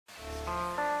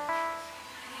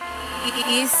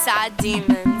Eastside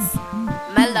Demons.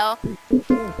 Mellow.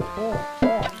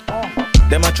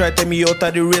 Them a try tell me out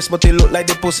of the race, but they look like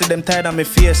they pussy them tired on me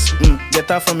face.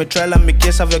 Get off from me trial and me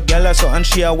case of your girl so and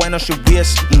she a wine on she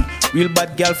waist. Real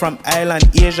bad girl from Ireland,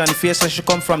 Asian face like she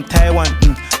come from Taiwan.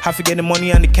 Have to get the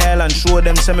money on the Kyle and show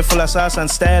them semi full of sauce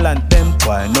and style. And them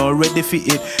boy not ready for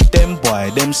it. Them boy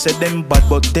them say them bad,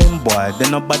 but them boy they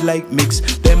not bad like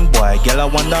Miggz. Them boy girl I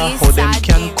wonder how them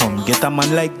can come get a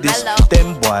man like this.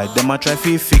 Them boy them a try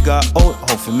to figure out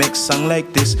how to make song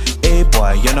like this. Hey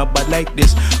boy you're not bad like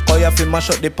this. How you fi mash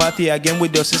up the party again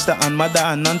with your sister and mother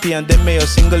and auntie, and then me your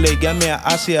single leg. Girl me a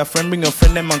ask you a friend, bring your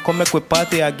friend them and come make we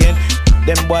party again.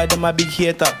 Them boy them a big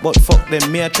hater, but fuck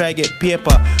them, me a try get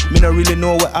paper. Me no really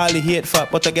know what all the hate for,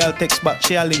 but a girl text back,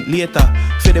 she a link later.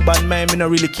 For the bad mind, me no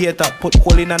really cater. Put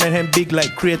hole in on them big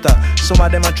like crater. Some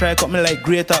of them a try cut me like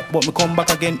greater, but me come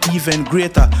back again even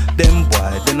greater. Them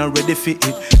boy, they not ready for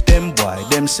it. Them boy,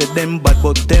 them say them bad,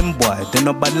 but them boy, they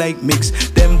not bad like Miggz.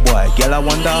 Them boy, girl I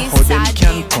wonder how them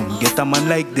can come get a man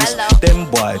like this. Them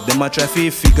boy, them a try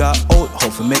to figure out how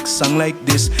to make song like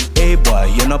this. Hey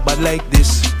boy, you not bad like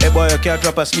this. Hey boy, you can't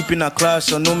drop asleep in a class,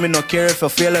 so no me no care if you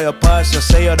fail or you pass. You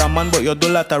say you're the man, but you do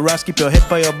lot of ras. Keep your head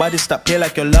by your body, stop play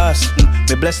like you lost.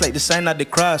 Me blessed like the sign of the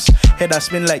cross. Head I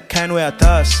spin like kind where I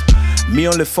toss. Me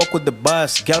only fuck with the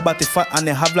boss. Girl body fat and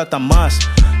they have lot of mass.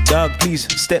 Dog please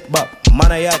step back.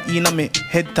 Man I yard inna me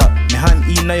head top. Me hand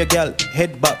inna your girl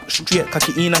head back. Straight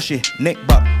cocky inna she neck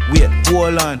back. Wait,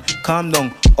 hold on, calm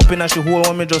down. Up inna she hole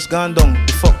when me just gone down.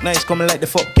 The fuck nice coming like the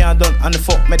fuck can't done. And the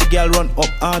fuck make the girl run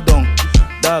up and down.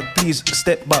 Dog please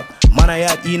step back. Man I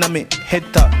yard inna me head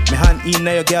top. Me hand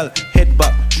inna your girl head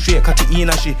back. Straight cocky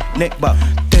inna she neck back.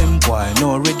 Them boy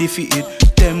no ready for it.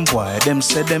 Them boy them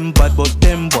say them bad, but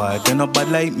them boy they not bad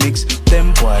like Miggz.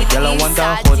 Them boy girl I wonder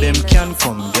how them can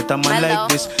come get a man like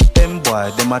this. Them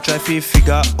boy them a try to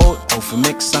figure out how to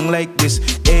make song like this.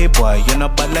 Hey boy you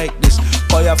not bad like this.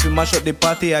 Call you fi mash up the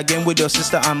party again with your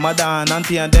sister and mother and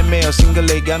auntie, and then me your single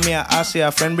leg. Girl me a ask you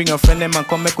a friend, bring your friend them and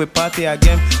come make we party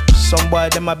again. Some boy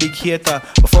them a big hater,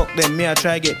 but fuck them, me a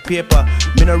try get paper.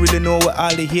 Me no really know what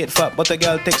all the hate for, but a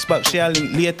girl text back, she a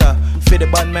link later. For the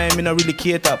bad mind, me no really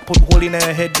cater. Put hole in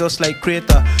her head just like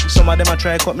crater. Some of them a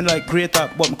try cut me like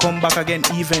greater, but me come back again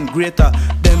even greater.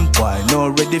 Them boy no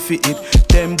ready for it.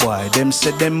 Them boy them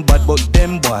say them bad, but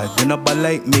them boy they not bad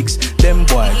like Miggz. Them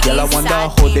boy girl I wonder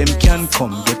how them can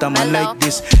come get a man like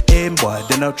this. Hey boy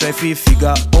they not try to figure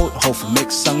out how to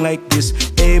make song like this.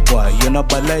 Hey boy you not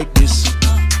bad like this.